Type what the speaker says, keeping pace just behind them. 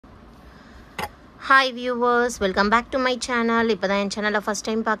Hi viewers, welcome back to my channel. இப்போ தான் என் சேனலை ஃபஸ்ட்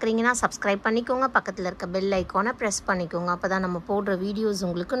டைம் பார்க்குறீங்கன்னா சப்ஸ்கிரைப் பண்ணிக்கோங்க, பக்கத்தில் இருக்க பெல் ஐக்கானை ப்ரெஸ் பண்ணிக்கோங்க. அப்போ தான் நம்ம போடுற வீடியோஸ்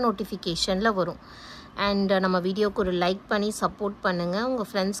உங்களுக்கு நோட்டிஃபிகேஷனில் வரும். அண்ட் நம்ம வீடியோவுக்கு ஒரு லைக் பண்ணி சப்போர்ட் பண்ணுங்கள், உங்கள்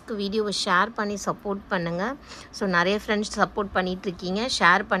ஃப்ரெண்ட்ஸ்க்கு வீடியோவை ஷேர் பண்ணி சப்போர்ட் பண்ணுங்கள். ஸோ நிறைய ஃப்ரெண்ட்ஸ் சப்போர்ட் பண்ணிகிட்ருக்கீங்க,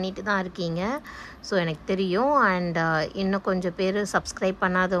 ஷேர் பண்ணிட்டு தான் இருக்கீங்க. ஸோ எனக்கு தெரியும். அண்ட் இன்னும் கொஞ்சம் பேர் சப்ஸ்கிரைப்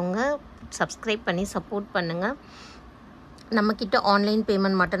பண்ணாதவங்க சப்ஸ்கிரைப் பண்ணி சப்போர்ட் பண்ணுங்கள். நம்மக்கிட்ட ஆன்லைன்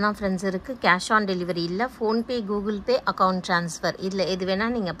பேமெண்ட் மட்டும்தான் ஃப்ரெண்ட்ஸ் இருக்குது, கேஷ் ஆன் டெலிவரி இல்லை. PhonePe, Google Pay, account transfer இதில் எது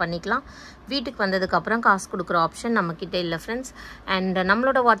வேணால் நீங்கள் பண்ணிக்கலாம். வீட்டுக்கு வந்ததுக்கப்புறம் காசு கொடுக்குற ஆப்ஷன் நம்மக்கிட்ட இல்லை ஃப்ரெண்ட்ஸ். அண்ட்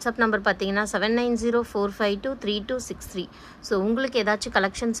நம்மளோட வாட்ஸ்அப் நம்பர் பார்த்தீங்கன்னா 7904523263. ஸோ உங்களுக்கு ஏதாச்சும்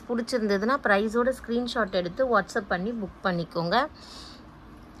கலெக்ஷன்ஸ் பிடிச்சிருந்ததுன்னா ப்ரைஸோட ஸ்க்ரீன்ஷாட் எடுத்து வாட்ஸ்அப் பண்ணி புக் பண்ணிக்கோங்க.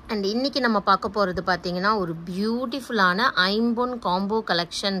 அண்ட் இன்றைக்கி நம்ம பார்க்க போகிறது பார்த்திங்கன்னா ஒரு பியூட்டிஃபுல்லான ஐம்பொன் காம்போ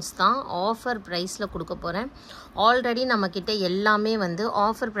கலெக்ஷன்ஸ் தான் ஆஃபர் ப்ரைஸில் கொடுக்க போகிறேன். ஆல்ரெடி நம்மக்கிட்ட எல்லாமே வந்து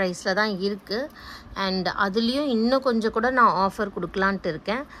ஆஃபர் ப்ரைஸில் தான் இருக்குது. அண்ட் அதுலேயும் இன்னும் கொஞ்சம் கூட நான் ஆஃபர் கொடுக்கலான்ட்டு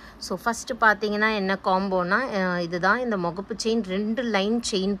இருக்கேன். ஸோ ஃபஸ்ட்டு பார்த்திங்கன்னா என்ன காம்போனா இதுதான். இந்த முகப்பு செயின் 2 லைன்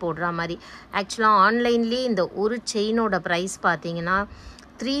செயின் போடுற மாதிரி. ஆக்சுவலாக ஆன்லைன்லேயே இந்த ஒரு செயினோட ப்ரைஸ் பார்த்திங்கன்னா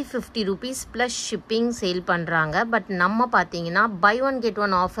 350 rupees ப்ளஸ் ஷிப்பிங் சேல் பண்ணுறாங்க. பட் நம்ம பார்த்தீங்கன்னா பை ஒன் கெட்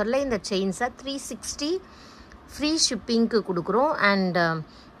ஒன் ஆஃபரில் இந்த செயின்ஸை 360 ஃப்ரீ ஷிப்பிங்க்கு கொடுக்குறோம். அண்ட்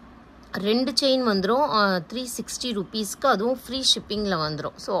 2 செயின் வந்துடும் 360 rupeesக்கு, அதுவும் ஃப்ரீ ஷிப்பிங்கில்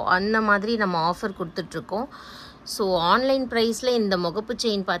வந்துடும். ஸோ அந்த மாதிரி நம்ம ஆஃபர் கொடுத்துட்ருக்கோம். ஸோ ஆன்லைன் ப்ரைஸில் இந்த முகப்பு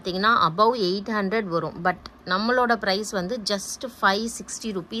செயின் பார்த்தீங்கன்னா அபவ் 800 வரும். பட் நம்மளோட ப்ரைஸ் வந்து ஜஸ்ட்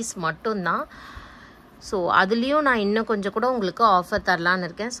 560 rupees மட்டும்தான். ஸோ அதுலேயும் நான் இன்னும் கொஞ்சம் கூட உங்களுக்கு ஆஃபர் தரலான்னு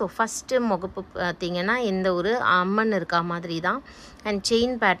இருக்கேன். ஸோ ஃபஸ்ட்டு முகப்பு பார்த்தீங்கன்னா இந்த ஒரு அம்மன் இருக்கா மாதிரி தான். And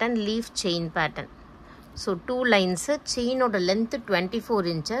chain pattern leaf chain pattern. So 2 lines, செயினோட length 24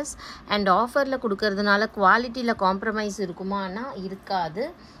 inches. And ஆஃபரில் கொடுக்கறதுனால குவாலிட்டியில் காம்ப்ரமைஸ் இருக்குமானா இருக்காது.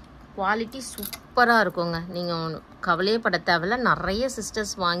 குவாலிட்டி சூப்பராக இருக்குங்க, நீங்கள் கவலையே பட தேவையில்ல. நிறைய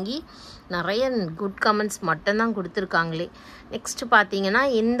சிஸ்டர்ஸ் வாங்கி நிறைய குட் கமெண்ட்ஸ் மட்டும்தான் கொடுத்துருக்காங்களே. நெக்ஸ்ட்டு பார்த்தீங்கன்னா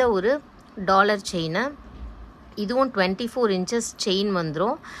இந்த ஒரு டாலர் செயினு, இதுவும் 24 inches செயின்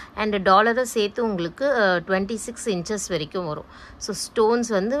வந்துடும். அண்டு டாலரை சேர்த்து உங்களுக்கு 26 inches வரைக்கும் வரும். ஸோ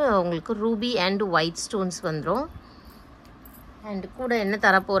ஸ்டோன்ஸ் வந்து உங்களுக்கு ரூபி அண்ட் ஒயிட் ஸ்டோன்ஸ் வந்துடும். அண்டு கூட என்ன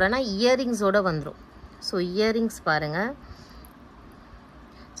தரப்போகிறேன்னா இயரிங்ஸோடு வந்துடும். ஸோ இயரிங்ஸ் பாருங்கள்.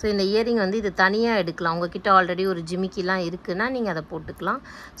 ஸோ இந்த இயரிங் வந்து இது தனியாக எடுக்கலாம். உங்ககிட்ட ஆல்ரெடி ஒரு ஜிமிக்கிலாம் இருக்குன்னா நீங்கள் அதை போட்டுக்கலாம்.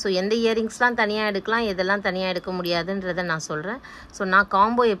 ஸோ எந்த இயரிங்ஸ்லாம் தனியாக எடுக்கலாம், எதெல்லாம் தனியாக எடுக்க முடியாதுன்றதை நான் சொல்கிறேன். ஸோ நான்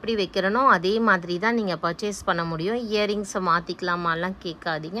காம்போ எப்படி வைக்கிறேனோ அதே மாதிரி தான் நீங்கள் பர்ச்சேஸ் பண்ண முடியும். இயரிங்ஸை மாற்றிக்கலாமாலாம்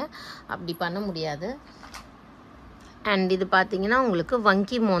கேட்காதீங்க, அப்படி பண்ண முடியாது. அண்ட் இது பார்த்திங்கன்னா உங்களுக்கு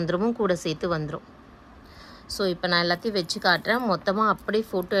வங்கி மோந்திரமும் கூட சேர்த்து வந்துடும். ஸோ இப்போ நான் எல்லாத்தையும் வச்சு காட்டுறேன். மொத்தமாக அப்படியே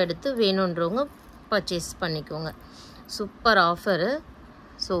ஃபோட்டோ எடுத்து வேணுன்றவங்க பர்ச்சேஸ் பண்ணிக்கோங்க. Super offer.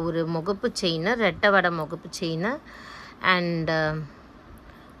 ஸோ ஒரு முகப்பு செயின், ரெட்டை வடை முகப்பு செயின் அண்டு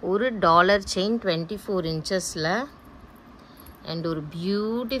ஒரு டாலர் செயின் 24 inchesல அண்ட் ஒரு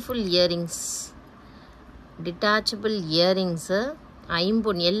பியூட்டிஃபுல் இயரிங்ஸ், டிட்டாச்சபிள் இயரிங்ஸு,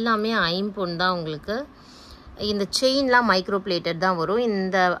 ஐம்பொன், எல்லாமே ஐம்பொன் தான் உங்களுக்கு. இந்த செயின்லாம் மைக்ரோ பிளேட்டட் தான் வரும்.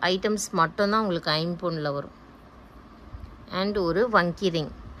 இந்த ஐட்டம்ஸ் மட்டும்தான் உங்களுக்கு ஐம்பொனில் வரும். அண்ட் ஒரு வங்கி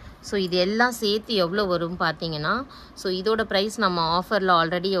ரிங். ஸோ இது எல்லாம் சேர்த்து எவ்வளோ வரும் பார்த்தீங்கன்னா, ஸோ இதோட ப்ரைஸ் நம்ம ஆஃபரில்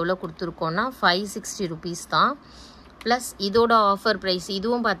ஆல்ரெடி எவ்வளோ கொடுத்துருக்கோன்னா 560 rupees தான். ப்ளஸ் இதோட ஆஃபர் ப்ரைஸ்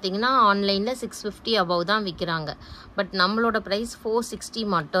இதுவும் பார்த்தீங்கன்னா ஆன்லைனில் 650 above தான் விற்கிறாங்க. பட் நம்மளோட ப்ரைஸ் 460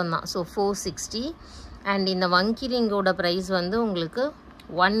 மட்டும்தான். ஸோ 460. அண்ட் இந்த வங்கி ரிங்கோட ப்ரைஸ் வந்து உங்களுக்கு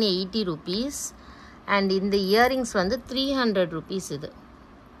 180 rupees. அண்ட் இந்த இயரிங்ஸ் வந்து 300 rupees இது.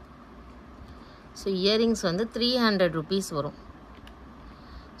 ஸோ இயரிங்ஸ் வந்து 300 rupees வரும்.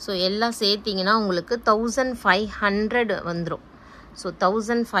 ஸோ எல்லாம் சேர்த்திங்கன்னா உங்களுக்கு 1500 வந்துடும். ஸோ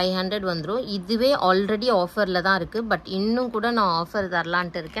 1500 வந்துடும். இதுவே ஆல்ரெடி ஆஃபரில் தான் இருக்குது. பட் இன்னும் கூட நான் ஆஃபர்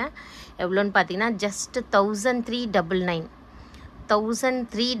தரலான்ட்டு இருக்கேன். எவ்வளோன்னு பார்த்தீங்கன்னா ஜஸ்ட் 1399.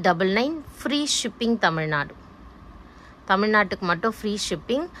 1399 free shipping. தமிழ்நாட்டுக்கு மட்டும் free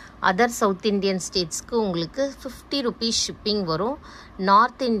shipping. Other south Indian ஸ்டேட்ஸ்க்கு உங்களுக்கு 50 rupees ஷிப்பிங் வரும்.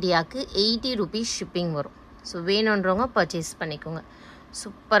 நார்த் இந்தியாவுக்கு 80 rupees ஷிப்பிங் வரும். ஸோ வேணுன்றவங்க பர்ச்சேஸ் பண்ணிக்கோங்க.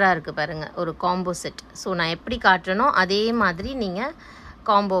 சூப்பராக இருக்குது பாருங்கள் ஒரு காம்போ செட். ஸோ நான் எப்படி காட்டுறேனோ அதே மாதிரி நீங்கள்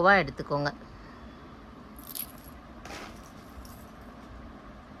காம்போவாக எடுத்துக்கோங்க.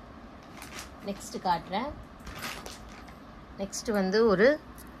 நெக்ஸ்ட்டு காட்டுறேன். நெக்ஸ்ட்டு வந்து ஒரு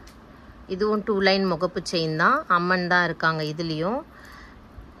இதுவும் 2 லைன் முகப்பு செயின் தான். அம்மன் தான் இருக்காங்க இதுலேயும்.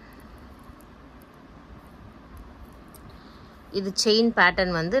 இது செயின்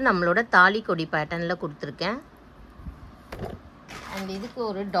பேட்டர்ன் வந்து நம்மளோட தாலி கொடி பேட்டர்னில் கொடுத்துருக்கேன். அண்ட் இதுக்கு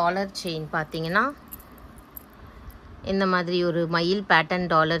ஒரு டாலர் செயின் பார்த்தீங்கன்னா இந்த மாதிரி ஒரு மயில் pattern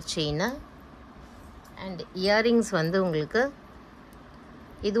dollar chain. And earrings வந்து உங்களுக்கு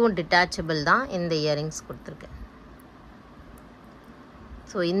இதுவும் டிட்டாச்சபிள் தான். இந்த இயரிங்ஸ் கொடுத்துருக்கேன்.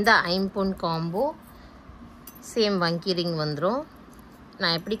 ஸோ இந்த ஐம்பொன் காம்போ சேம் வங்கி ரிங் வந்துடும்.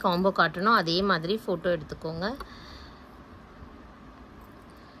 நான் எப்படி காம்போ காட்டணும் அதே மாதிரி ஃபோட்டோ எடுத்துக்கோங்க.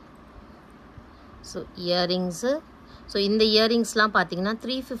 ஸோ இயரிங்ஸு, ஸோ இந்த இயரிங்ஸ்லாம் பார்த்தீங்கன்னா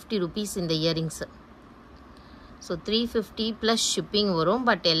 350 rupees இந்த இயரிங்ஸு. ஸோ 350 ப்ளஸ் ஷிப்பிங் வரும்.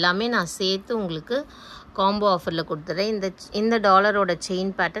 பட் எல்லாமே நான் சேர்த்து உங்களுக்கு காம்போ ஆஃபரில் கொடுத்துட்றேன். இந்த டாலரோட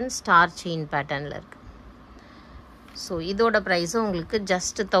செயின் பேட்டர்ன் ஸ்டார் செயின் பேட்டர்னில் இருக்குது. ஸோ இதோட ப்ரைஸும் உங்களுக்கு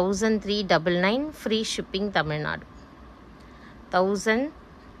just 1399 free shipping Tamil Nadu.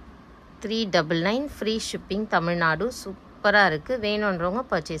 1399 free shipping Tamil Nadu. சூப்பராக இருக்குது. வேணுன்றவங்க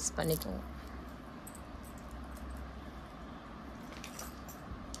பர்ச்சேஸ் பண்ணிக்கோங்க.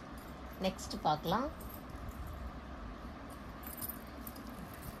 நெக்ஸ்ட் பார்க்கலாம்.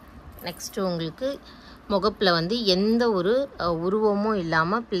 நெக்ஸ்ட்டு உங்களுக்கு முகப்பில் வந்து எந்த ஒரு உருவமும்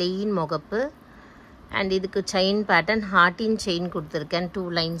இல்லாமல் பிளெயின் முகப்பு. அண்ட் இதுக்கு செயின் பேட்டர்ன் ஹார்ட்டின் செயின் கொடுத்துருக்கேன் 2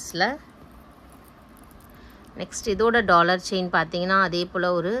 லைன்ஸில். நெக்ஸ்ட் இதோட டாலர் செயின் பார்த்தீங்கன்னா அதே போல்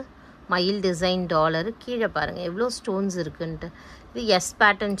ஒரு மயில் டிசைன் டாலர். கீழே பாருங்கள் எவ்வளோ ஸ்டோன்ஸ் இருக்குன்ட்டு. இது எஸ்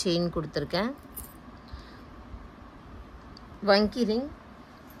பேட்டர்ன் செயின் கொடுத்துருக்கேன். வங்கி ரிங்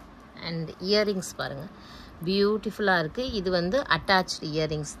அண்ட் இயரிங்ஸ் பாருங்கள் பியூட்டிஃபுல்லாக இருக்குது. இது வந்து அட்டாச்டு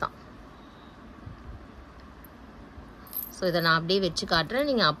இயரிங்ஸ் தான். ஸோ இதை நான் அப்படியே வச்சு காட்டுறேன்.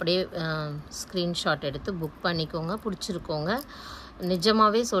 நீங்கள் அப்படியே ஸ்க்ரீன்ஷாட் எடுத்து புக் பண்ணிக்கோங்க. பிடிச்சிருக்கோங்க.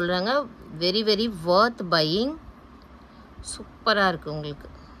 நிஜமாகவே சொல்கிறேங்க, வெரி வெரி வர்த் பையிங். சூப்பராக இருக்குது உங்களுக்கு.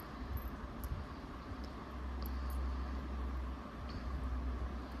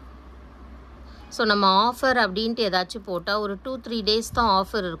 ஸோ நம்ம ஆஃபர் அப்படின்ட்டு ஏதாச்சும் போட்டால் ஒரு 2-3 days தான்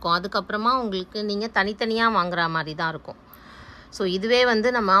ஆஃபர் இருக்கும். அதுக்கப்புறமா உங்களுக்கு நீங்கள் தனித்தனியாக வாங்குற மாதிரி தான் இருக்கும். ஸோ இதுவே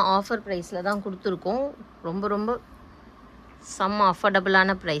வந்து நம்ம ஆஃபர் ப்ரைஸில் தான் கொடுத்துருக்கோம். ரொம்ப ரொம்ப some அஃபோர்டபுளான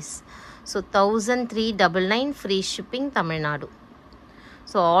price. So 1399 free shipping Tamil Nadu.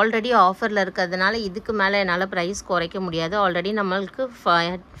 So already ஆஃபரில் இருக்கிறதுனால இதுக்கு மேலே என்னால் ப்ரைஸ் குறைக்க முடியாது. ஆல்ரெடி நம்மளுக்கு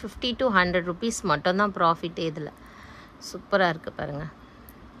 50 to 100 rupees மட்டும்தான் ப்ராஃபிட் இதில். சூப்பராக இருக்குது பாருங்கள்.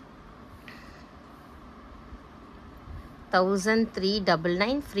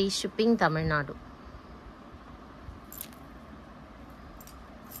 1399 free shipping Tamil Nadu.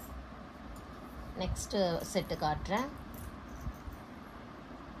 Next set காட்டுறேன்.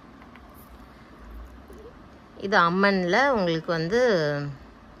 இது அம்மனில் உங்களுக்கு வந்து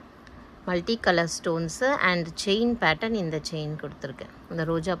multi colour stones and chain pattern. இந்த செயின் கொடுத்துருக்கேன். இந்த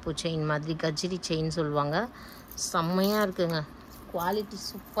ரோஜாப்பூ செயின் மாதிரி கஜ்ஜிரி செயின் சொல்லுவாங்க. செம்மையாக இருக்குங்க. குவாலிட்டி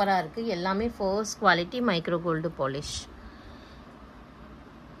சூப்பராக இருக்குது. எல்லாமே first quality micro gold polish.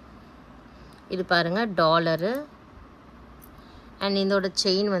 இது பாருங்கள் டாலரு. அண்ட் இதோட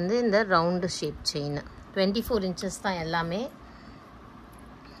செயின் வந்து இந்த ரவுண்டு ஷேப் செயின். 24 inches தான் எல்லாமே.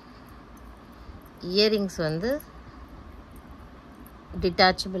 இயரிங்ஸ் வந்து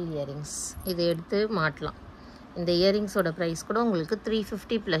டிட்டாச்சபிள் இயரிங்ஸ். இதை எடுத்து மாட்டலாம். இந்த இயரிங்ஸோட ப்ரைஸ் கூட உங்களுக்கு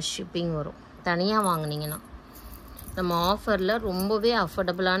 350 ப்ளஸ் ஷிப்பிங் வரும். தனியாக வாங்கினீங்கன்னா நம்ம ஆஃபரில் ரொம்பவே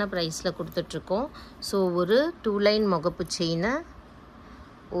அஃபோர்டபுளான ப்ரைஸில் கொடுத்துட்ருக்கோம். ஸோ ஒரு 2 லைன் முகப்பு செயினை,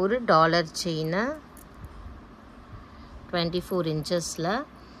 ஒரு டாலர் செயினை 24 inchesல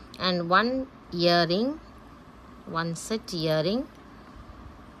and 1 earring, 1 set earring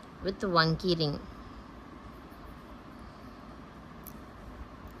with வங்கி ரிங்.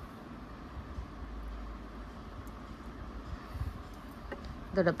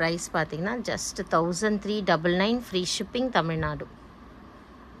 இதோட ப்ரைஸ் பார்த்தீங்கன்னா ஜஸ்ட் 1399 ஃப்ரீ ஷிப்பிங் தமிழ்நாடு.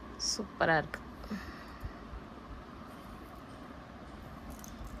 சூப்பராக இருக்குது.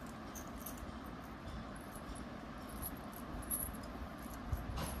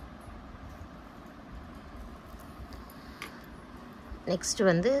 நெக்ஸ்ட்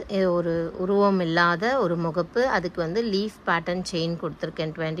வந்து ஒரு உருவம் இல்லாத ஒரு முகப்பு. அதுக்கு வந்து லீஃப் பேட்டர்ன் செயின்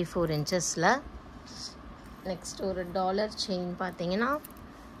கொடுத்துருக்கேன் 24 inchesல. நெக்ஸ்ட் ஒரு டாலர் செயின் பார்த்தீங்கன்னா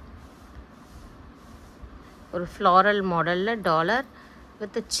ஒரு ஃப்ளாரல் மாடலில் டாலர்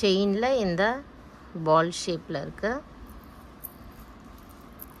வித் செயினில் இந்த பால் ஷேப்பில் இருக்குது.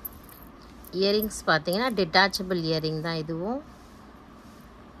 இயரிங்ஸ் பார்த்தீங்கன்னா டிட்டாச்சபிள் இயரிங் தான் இதுவும்.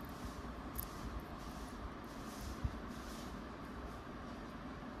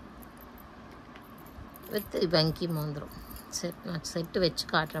 வித் வங்கி மோந்திரம். நான் செட்டு வச்சு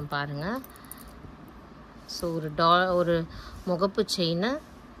காட்டுறேன் பாருங்கள். ஸோ ஒரு முகப்பு செயின்,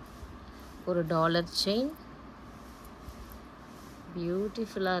 ஒரு டாலர் செயின்.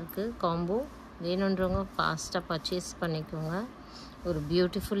 பியூட்டிஃபுல்லாக இருக்குது காம்போ. வேணுன்றவங்க ஃபாஸ்ட்டாக பர்ச்சேஸ் பண்ணிக்கோங்க. ஒரு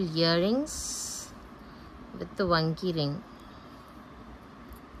பியூட்டிஃபுல் இயரிங்ஸ் வித் வங்கி ரிங்.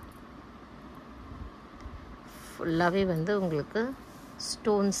 ஃபுல்லாகவே வந்து உங்களுக்கு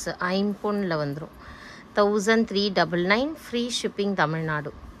ஸ்டோன்ஸ் ஐம்பொன்னில் வந்துடும். 1399 free shipping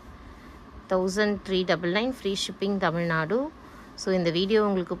Tamil Nadu. 1399 free shipping Tamil Nadu. So இந்த வீடியோ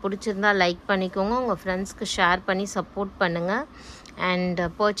உங்களுக்கு பிடிச்சிருந்தா லைக் பண்ணிக்கோங்க, உங்கள் ஃப்ரெண்ட்ஸ்க்கு ஷேர் பண்ணி சப்போர்ட் பண்ணுங்கள், அண்ட்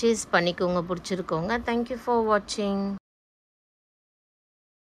பர்ச்சேஸ் பண்ணிக்கோங்க பிடிச்சிருக்கோங்க. தேங்க்யூ ஃபார் வாட்சிங்.